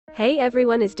Hey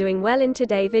everyone is doing well. In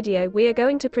today's video we are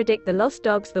going to predict the Lost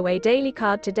Dogs The Way daily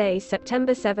card today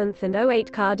September 7th and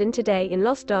 08 card in today in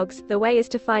Lost Dogs The Way is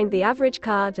to find the average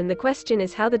card and the question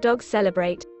is how the dogs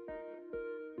celebrate.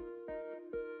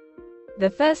 The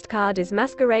first card is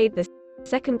Masquerade, the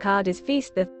second card is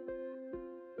Feast, the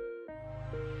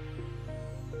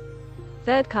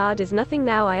third card is Nothing.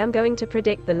 Now I am going to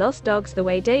predict the Lost Dogs The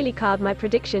Way daily card. My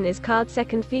prediction is card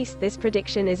second, Feast. This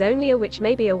prediction is only a which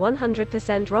may be a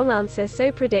 100% wrong answer,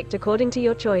 so predict according to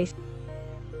your choice.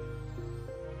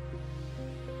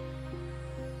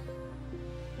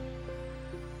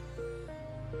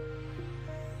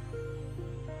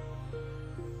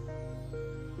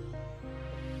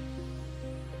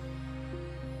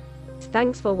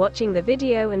 Thanks for watching the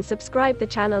video and subscribe the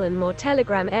channel, and more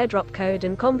Telegram airdrop code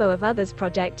and combo of others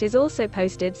project is also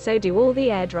posted, so do all the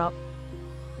airdrop.